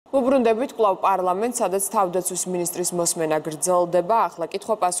Უბრუნდებით კვლავ პარლამენტს, სადაც თავდაცვის მინისტრის მოსმენა გრძელდება, ახლა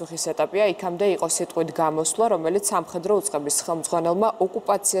კითხვა-პასუხის ეტაპია, იქამდე იყო სიტყვით გამოსვლა, რომელიც სამხედრო უწყების ხელმძღვანელმა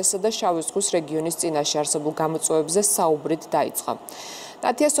ოკუპაციასა და შავი ზღვის რეგიონის წინაშე არსებულ გამოწვევებზე საუბრით დაიწყო.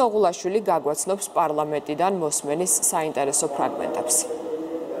 ნათია სოღულაშვილი გაგვაცნობს პარლამენტიდან მოსმენის საინტერესო ფრაგმენტებს.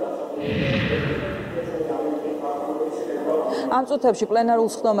 Am წუთებში პლენარულ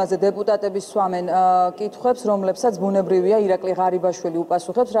სხდომაზე დეპუტატები სვამენ კითხვებს, რომლებსაც ბუნებრივია ირაკლი ღარიბაშვილი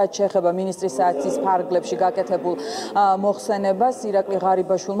უპასუხებს, რაც შეეხება მინისტრის საათის ფარგლებში გაკეთებულ მოხსენებას. ირაკლი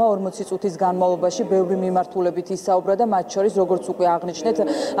ღარიბაშვილმა 40 წუთის განმავლობაში ბევრი მიმართულებით ისაუბრა და მათ შორის, როგორც უკვე აღნიშნეთ,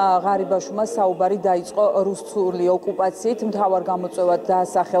 ღარიბაშვილმა საუბარი დაიწყო რუსული ოკუპაციით, მთავარ გამოწვევად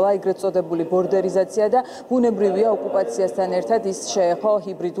დაასახელა ეგრეთ წოდებული ბორდერიზაცია და ბუნებრივია ოკუპაციასთან ერთად ის შეეხო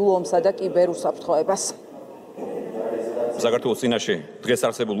ჰიბრიდულ ომსა და კიბერ უსაფრთხოებას. საქართველოს წინაშე დღეს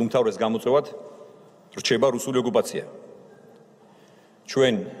არსებულ უმთავრეს გამოწვევად რჩება რუსული ოკუპაცია.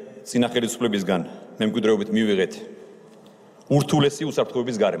 ჩვენ წინა ხელისუფლებისგან მემკვიდრეობით მივიღეთ ურთულესი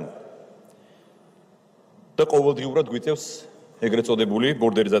უსაფრთხოების გარემო და ყოველდღიურად გვიწევს ეგრეთ წოდებული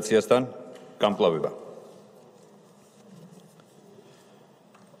ბორდერიზაციასთან გამკლავება.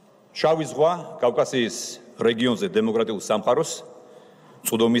 შავი ზღვა კავკასიის რეგიონზე დემოკრატიულ სამყაროს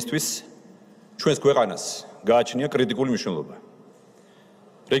წვდომისთვის ჩვენს ქვეყანას გააჩნია კრიტიკული მნიშვნელობა.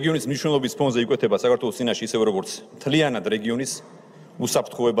 რეგიონის მნიშვნელობის ფონზე იკვეთება საქართველოს წინაშე ისევე როგორც მთლიანად რეგიონის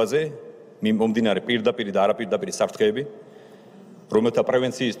უსაფრთხოებაზე მომდინარე პირდაპირ და არაპირდაპირ საფრთხეები, რომელთა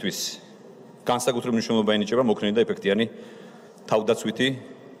პრევენციისთვის განსაკუთრებული მნიშვნელობა ენიჭება მოქნილი და ეფექტიანი თავდაცვითი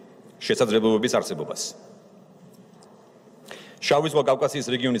შესაძლებლობების არსებობას. შავი ზღვა კავკასიის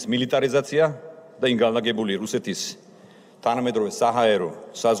რეგიონის მილიტარიზაცია და იმ განლაგებული რუსეთის თანამედროვე საჰაერო,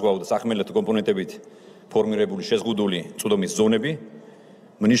 საზღვაო და სახმელეთო კომპონენტებით ფორმირებული შეზღუდული წვდომის ზონები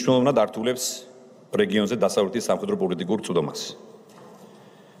მნიშვნელოვნად ართულებს რეგიონზე დასავლეთის სამხედრო პოლიტიკურ წვდომას.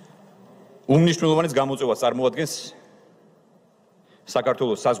 უმნიშვნელოვანეს გამოწვევას წარმოადგენს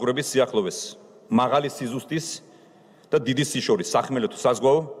საქართველოს საზღვრების სიახლოვეს მაღალი სიზუსტის და დიდი სიშორის სახმელეთო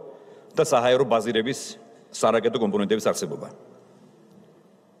საზღვაო და საჰაერო ბაზირების სარაკეტო კომპონენტების არსებობა.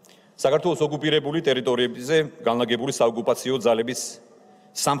 საქართველოს ოკუპირებული ტერიტორიებზე განლაგებული საოკუპაციო ძალების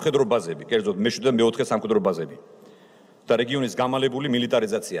სამხედრო ბაზები, კერძოდ მე-7 და მე-4 სამხედრო ბაზები და რეგიონის გამალებული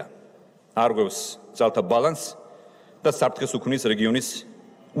მილიტარიზაცია არღვევს ძალთა ბალანსს და საფრთხეს უქმნის რეგიონის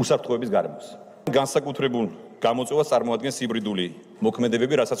უსაფრთხოების გარემოს. განსაკუთრებულ გამოწვევას წარმოადგენს ჰიბრიდული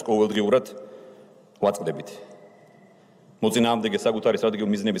მოქმედებები, რასაც ყოველდღიურად ვაწყდებით. მოწინააღმდეგე საკუთარი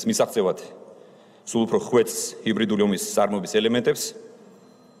სტრატეგიული მიზნების მისაღწევად სულ უფრო ხვეთს ჰიბრიდული ომის წარმოების ელემენტებს,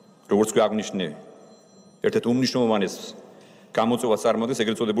 როგორც კი აღნიშნე, ერთ-ერთ უმნიშვნელოვანეს გამოწვევას წარმოადგენს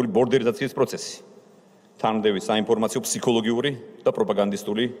ეგრეთ წოდებული ბორდერიზაციის პროცესი, თანმდევი საინფორმაციო, ფსიქოლოგიური და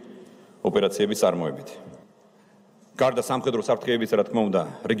პროპაგანდისტული ოპერაციების წარმოებით. გარდა სამხედრო საფრთხეებისა, რა თქმა უნდა,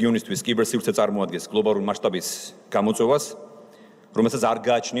 რეგიონისთვის კიბერსივრცე წარმოადგენს გლობალურ მასშტაბის გამოწვევას, რომელსაც არ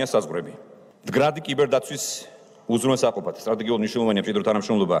გააჩნია საზღვრები. მდგრადი კიბერდაცვის უზრუნველსაყოფად სტრატეგიულად მნიშვნელოვანია მჭიდრო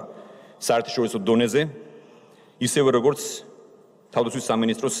თანამშრომლობა საერთაშორისო დონეზე, ისევე როგორც თავდაცვის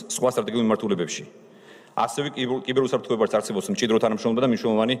სამინისტროს სხვა სტრატეგიულ მიმართულებებში. ასევე კიბერუსაფრთხოებაში არსებობს მჭიდრო თანამშრომლობა და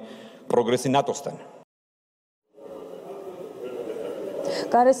მნიშვნელოვანი პროგრესი ნატოსთან.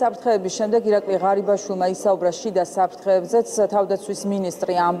 გარე საფრთხეების შემდეგ ირაკლი ღარიბაშვილმა ისაუბრა შიდა საფრთხეებზეც. თავდაცვის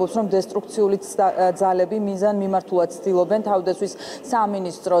მინისტრი ამბობს, რომ დესტრუქციული ძალები მიზან მიმართულად ცდილობენ თავდაცვის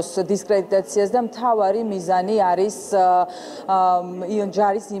სამინისტროს დისკრედიტაციას და მთავარი მიზანი არის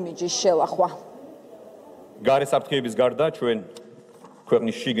ჯარის იმიჯის შელახვა. გარე საფრთხეების გარდა ჩვენ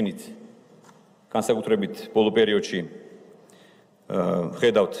ქვეყნის შიგნით განსაკუთრებით ბოლო პერიოდში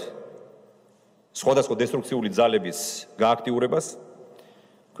ხედავთ სხვადასხვა დესტრუქციული ძალების გააქტიურებას.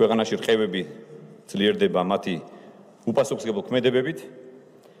 ქვეყანაში რყევები ძლიერდება მათი უპასუხისმგებლო ქმედებებით,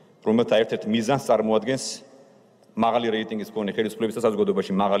 რომელთა ერთ-ერთ მიზანს წარმოადგენს მაღალი რეიტინგის მქონე ხელისუფლების და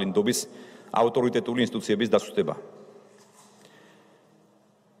საზოგადოებაში მაღალი ნდობის ავტორიტეტული ინსტიტუციების დასუსტება.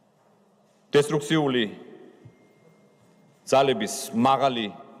 დესტრუქციული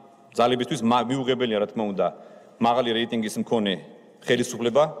ძალებისთვის მიუღებელია, რა თქმა უნდა, მაღალი რეიტინგის მქონე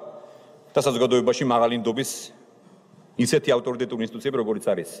ხელისუფლება და საზოგადოებაში მაღალი ნდობის ისეთი ავტორიტეტული ინსტიტუციები, როგორიც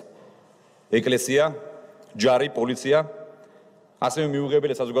არის ეკლესია, ჯარი, პოლიცია, ასევე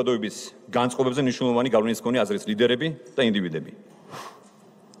მიუღებელია საზოგადოების განწყობებზე მნიშვნელოვანი გავლენის მქონე აზრის ლიდერები და ინდივიდები.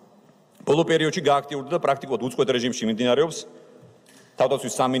 ბოლო პერიოდში გააქტიურდა და პრაქტიკულად უწყვეტ რეჟიმში მიმდინარეობს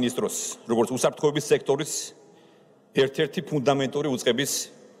თავდაცვის სამინისტროს, როგორც უსაფრთხოების სექტორის ერთ-ერთი ფუნდამენტური უწყების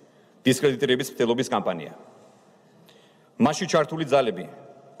დისკრედიტირების მცდელობის კამპანია. მასში ჩართული ძალები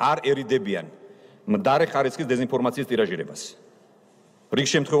არ ერიდებიან მდარე ხარისხის დეზინფორმაციის ტირაჟირებას. რიგ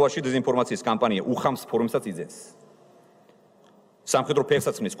შემთხვევაში დეზინფორმაციის კამპანია უხამს ფორმებსაც იძენს. სამხედრო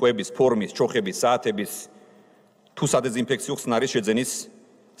ფეხსაცმლის, კვების, ფორმის, ჩოხების, საათების თუ სადეზინფექციო ხსნარის შეძენის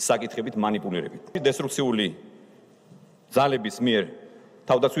საკითხებით მანიპულირებით. დესტრუქციული ძალების მიერ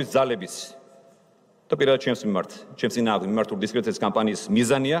თავდაცვის ძალების და პირადად ჩემს წინააღმდეგ მიმართული დისკრედიტაციის კამპანიის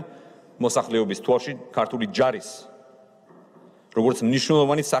მიზანია მოსახლეობის თვალში ქართული ჯარის როგორც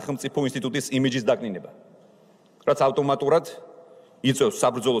მნიშვნელოვანი სახელმწიფო ინსტიტუტის იმიჯის დაკნინება, რაც ავტომატურად იწვევს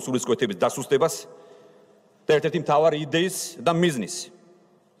საბრძოლო სულისკვეთების დასუსტებას და ერთ-ერთი მთავარი იდეის და მიზნის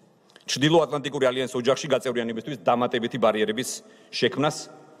ჩრდილო-ატლანტიკური ალიანსის ოჯახში გაწევრიანებისთვის დამატებითი ბარიერების შექმნას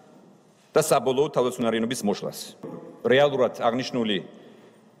და საბოლოო თავდაცვისუნარიანობის მოშლას. რეალურად აღნიშნული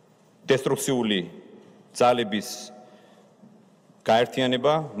დესტრუქციული ძალების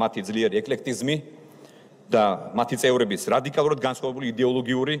გაერთიანება, მათი ძლიერი ეკლექტიზმი და მათი წევრების რადიკალურად განსხვავებული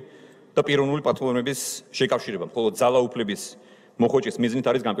იდეოლოგიური და პიროვნული პლატფორმების შეკავშირება, მხოლოდ ძალაუფლების მოხოჭის მიზნით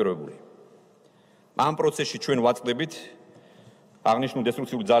არის განპირობებული. ამ პროცესში ჩვენ ვაწყდებით აღნიშნული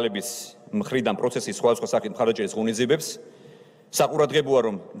დესტრუქციული ძალების მხრიდან პროცესის სხვადასხვა სახით მხარდაჭერის ღონისძიებებს. საყურადღებოა,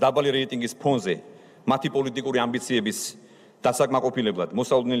 რომ დაბალი რეიტინგის ფონზე მათი პოლიტიკური ამბიციების დასაკმაყოფილებლად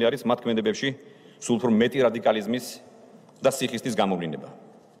მოსალოდნელი არის მათ ქმედებებში სულ უფრო მეტი რადიკალიზმის და სიხისტის გამოვლინება.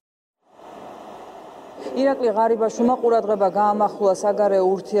 ირაკლი ღარიბაშვილმა ყურადღება გაამახვილა საგარეო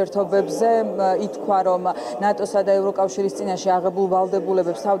ურთიერთობებზე, ითქვა, რომ ნატოსა და ევროკავშირის წინაშე აღებულ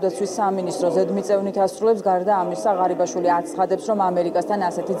ვალდებულებებს თავდაცვის სამინისტრო ზედმიწევნით ასრულებს. გარდა ამისა, ღარიბაშვილი აცხადებს, რომ ამერიკასთან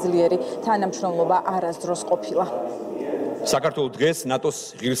ასეთი ძლიერი თანამშრომლობა არასდროს ყოფილა. საქართველო დღეს ნატოს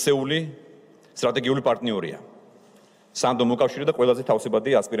ღირსეული სტრატეგიული პარტნიორია. სამდო მოკავშირე და ყველაზე თავსებადი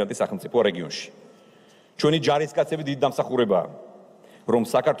ასპირანტი სახელმწიფოა რეგიონში. ჩვენი ჯარისკაცები დიდი დამსახურებაა, რომ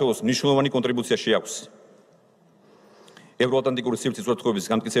საქართველოს მნიშვნელოვანი კონტრიბუცია შეაქვს ევროატლანტიკური სივრცის ურთიერთობების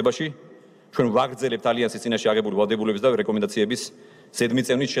განმტკიცებაში. ჩვენ ვაგრძელებთ ალიანსის წინაშე აღებული ვალდებულებების და რეკომენდაციების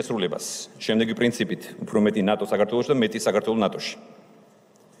ზედმიწევნით შესრულებას. შემდეგი პრინციპით, უფრო მეტი ნატო საქართველოში და მეტი საქართველო ნატოში.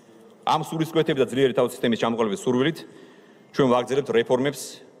 ამ სულისკვეთების და ძლიერი თავდაცვის სისტემის ჩამოყალიბების სურვილით ჩვენ ვაგრძელებთ რეფორმებს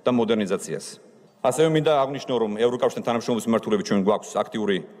და მოდერნიზაციას. ასევე მინდა აღნიშნო, რომ ევროკავშირთან თანამშრომლობის მიმართულებით ჩვენ გვაქვს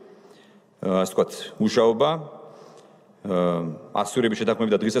აქტიური ასე ვთქვათ, მუშაობა. ასურების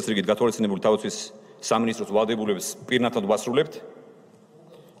შეთანხმებით და დღესასრიგით გათვალისწინებული თავდაცვის სამინისტროს ვალდებულებას პირნათად ვასრულებთ.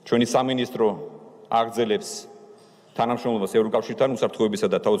 ჩვენი სამინისტრო აგრძელებს თანამშრომლობას ევროკავშირთან უსაფრთხოებისა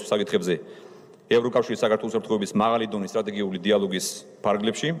და თავდაცვის საკითხებზე ევროკავშირის საქართველოს უსაფრთხოების მაღალი დონის სტრატეგიული დიალოგის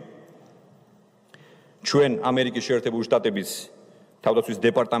ფარგლებში. ჩვენ ამერიკის შეერთებული შტატების თავდაცვის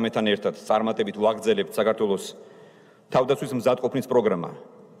დეპარტამენტთან ერთად წარმატებით ვაგრძელებთ საქართველოს თავდაცვის მზადყოფნის პროგრამა,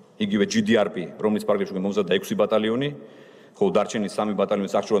 იგივე GDRP, რომლის ფარგლებში მომზადდა 6 ბატალიონი, ხოლო დარჩენილი 3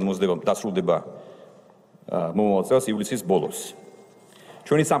 ბატალიონის აღჭურვილება დასრულდება მომავალ წელს ივლისის ბოლოს.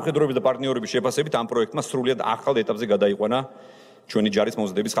 ჩვენი სამხედროების და პარტნიორების შეფასებით ამ პროექტმა სრულიად ახალ ეტაპზე გადაიყვანა ჩვენი ჯარის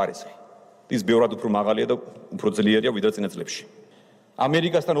მომზადების ხარისხი. ის ბევრად უფრო მაღალია და უფრო ძლიერია ვიდრე წინა წლებში.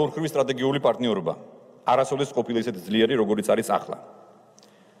 ამერიკასთან ორმხრივი სტრატეგიული პარტნიორობა არასოდეს ყოფილა ისეთი ძლიერი, როგორიც არის ახლა.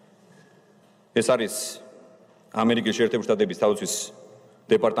 ეს არის ამერიკის შეერთებული შტატების თავდაცვის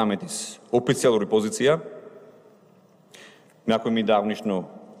დეპარტამენტის ოფიციალური პოზიცია. მე აქვე მინდა აღნიშნო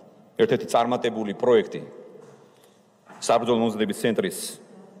ერთ-ერთი წარმატებული პროექტი, საბრძოლო მომზადების ცენტრის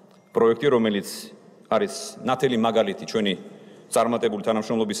პროექტი, რომელიც არის ნათელი მაგალითი ჩვენი წარმატებული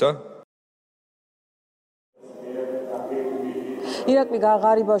თანამშრომლობისა. ირაკლი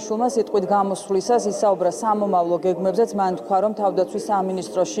ღარიბაშვილმა სიტყვით გამოსვლისას ისაუბრა სამომავლო გეგმებზეც. მან თქვა, რომ თავდაცვის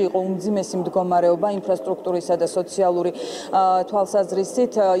სამინისტროში იყო უმძიმესი მდგომარეობა ინფრასტრუქტურისა და სოციალური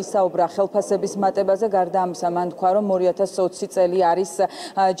თვალსაზრისით. ისაუბრა ხელფასების მატებაზე. გარდა ამისა, მან თქვა, რომ 2020 წელი არის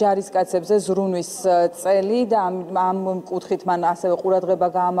ჯარისკაცებზე ზრუნვის წელი და ამ კუთხით მან ასევე ყურადღება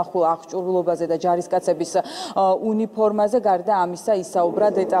გაამახვილა აღჭურვილობაზე და ჯარისკაცების უნიფორმაზე. გარდა ამისა, ისაუბრა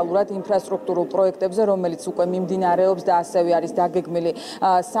დეტალურად ინფრასტრუქტურულ პროექტებზე, რომელიც უკვე მიმდინარეობს და ასევე არის გეგმილი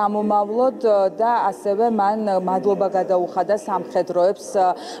სამომავლოდ და ასევე მან მადლობა გადაუხადა სამხედროებს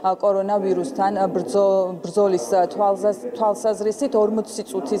კორონავირუსთან ბრძოლის თვალსაზრისით. 40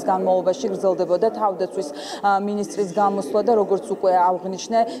 წუთის განმავლობაში გრძელდებოდა თავდაცვის მინისტრის გამოსვლა და როგორც უკვე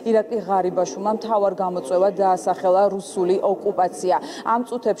აღნიშნე, ირაკლი ღარიბაშვილმა მთავარ გამოწვევად დაასახელა რუსული ოკუპაცია. ამ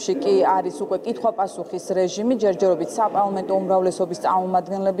წუთებში კი არის უკვე კითხვა-პასუხის რეჟიმი, ჯერჯერობით საპარლამენტო უმრავლესობის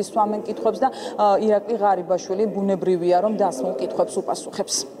წარმომადგენლების სვამენ კითხვებს და ირაკლი ღარიბაშვილი ბუნებრივია, რომ დასმულ კითხვებს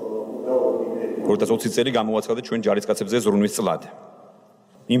უპასუხებს. 2020 წელი გამოაცხადა ჩვენ ჯარისკაცებზე ზრუნვის წლად.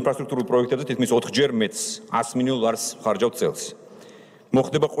 ინფრასტრუქტურულ პროექტებზე თითქმის 4-ჯერ მეც 100 მილიონ ლარს ხარჯავთ წელს.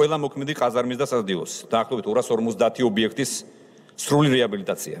 მოხდება ყველა მოქმედი ყაზარმის და სასადილოს, დაახლოებით 250 ობიექტის სრული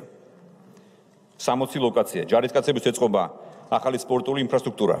რეაბილიტაცია. 60 ლოკაცია, ჯარისკაცების ეწყობა ახალი სპორტული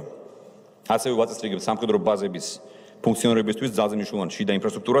ინფრასტრუქტურა. ასევე ვაწესრიგებთ სამხედრო ბაზების ფუნქციონირებისთვის ძალზე მნიშვნელოვან შიდა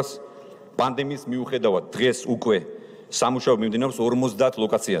ინფრასტრუქტურას. პანდემიის მიუხედავად დღეს უკვე სამუშაო მიმდინარეობს 50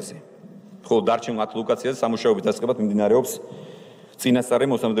 ლოკაციაზე. ხოლო დარჩენილ 10 ლოკაციაზე სამუშაოების დასაწყებად მიმდინარეობს წინასწარი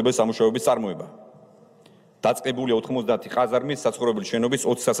მოსამზადებელი სამუშაოების წარმოება. დაწყებულია 90 ყაზარმის საცხოვრებელი შენობის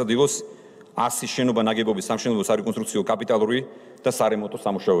 20 სასადილოს 100 შენობა ნაგებობის სამშენებლო სარეკონსტრუქციო კაპიტალური და სარემონტო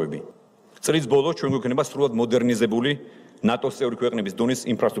სამუშაოები. წლის ბოლოს ჩვენ გვექნება სრულად მოდერნიზებული ნატოს წევრი ქვეყნების დონის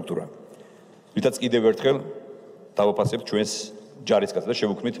ინფრასტრუქტურა. რითაც კიდევ ერთხელ დავაფასებთ ჩვენს ჯარისკაცებს და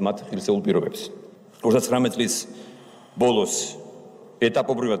შევუქმნით მათ ღირსეულ პირობებს. 2019 წლის ბოლოს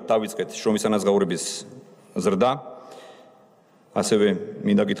ეტაპობრივად დავიწყეთ შრომის ანაზღაურების ზრდა. ასევე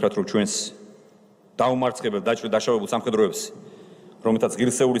მინდა გითხრათ, რომ ჩვენს დაუმარცხებელ დაშავებულ სამხედროებს, რომელთაც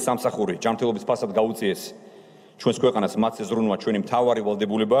ღირსეული სამსახური ჯანმრთელობის ფასად გაუწიეს, ჩვენს ქვეყანას მათზე ზრუნვა ჩვენი მთავარი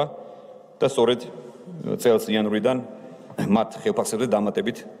ვალდებულება და სწორედ წელს იანვრიდან მათ ხელფასებზე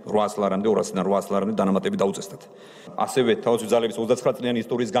დამატებით 800 ლარამდე 800 ლარამდე დანამატები დაუწესდათ. ასევე თავდაცვის ძალების 29 წლიანი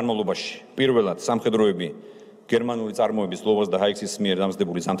ისტორიის განმავლობაში პირველად სამხედროები გერმანული წარმოების ლოვას და ჰაიქსის მიერ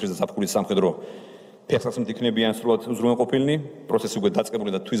დამზადებული ზამთრის და ზაფხულის სამხედრო ფეხსაცმლით იქნებიან სრულად უზრუნველყოფილნი, პროცესი უკვე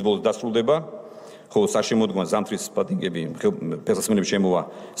დაწყებული და თვის ბოლოს დასრულდება, ხოლო საშემოდგმა ზამთრის პატინგები ფეხსაცმლები შემოვა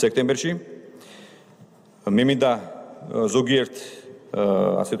სექტემბერში. მე მინდა ზოგიერთ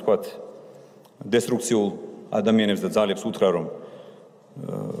ასე ვთქვათ დესტრუქციულ ადამიანებს და ძალებს უთხრა, რომ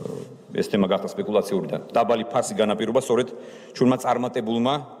ეს თემა გახდა სპეკულაციური და დაბალი ფასი განაპირობა სწორედ ჩვენმა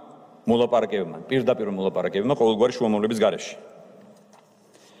წარმატებულმა მოლაპარაკებებმა, პირდაპირ მოლაპარაკებებმა ყოველგვარი შუამავლების გარეშე.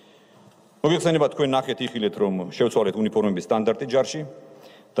 მოგეხსენება თქვენ ნახეთ იხილეთ, რომ შევცვალეთ უნიფორმების სტანდარტი ჯარში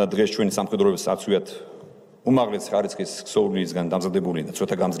და დღეს ჩვენი სამხედროებს აცვიათ უმაღლესი ხარისხის ქსოვილისგან დამზადებული და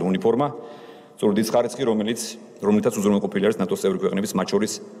ცოტა გამძლე უნიფორმა, სწორედ ის ხარისხი, რომლითაც უზრუნველყოფილი არის ნატოს წევრი ქვეყნების, მათ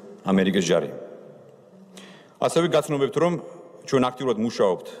შორის ამერიკის ჯარი. ასევე გაცნობებთ, რომ ჩვენ აქტიურად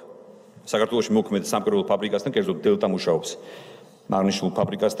მუშაობთ საქართველოში მოქმედ სამკერვალო ფაბრიკასთან, კერძოდ დელტა მუშაობს მაგნიშულ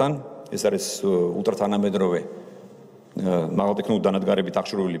ფაბრიკასთან. ეს არის ულტრათანამედროვე მაღალტექნოლოგიური დანადგარებით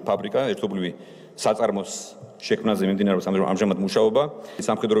აღჭურვილი ფაბრიკა, ერთობლივი საწარმოს შექმნაზე მიმდინარეობს ამჟამად მუშაობა,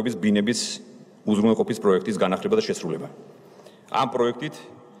 სამხედროების ბინების უზრუნველყოფის პროექტის განახლება და შესრულება. ამ პროექტით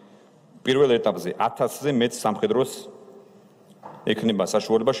პირველ ეტაპზე 1000-ზე მეტ სამხედროს ექნება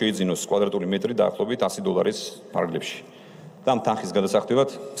საშუალება შეიძინოს კვადრატული მეტრი დაახლოებით $100 ფარგლებში. და ამ თანხის გადასახდელად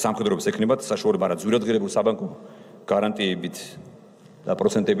სამხედროებს ექნებათ საშუალება არა ძვირადღირებულ საბანკო გარანტიებით და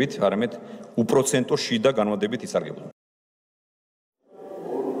პროცენტებით, არამედ უპროცენტო შიდა განმავლობით ისარგებლონ.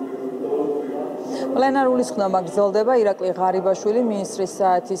 პლენარული ხდომა გრძელდება, ირაკლი ღარიბაშვილი მინისტრის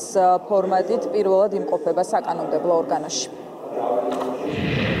საათის ფორმატით პირველად იმყოფება საკანონმდებლო ორგანოში.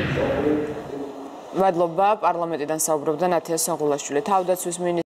 მადლობა, პარლამენტიდან საუბრობდა ნათია საღულაშვილი. თავდაცვის მინისტრი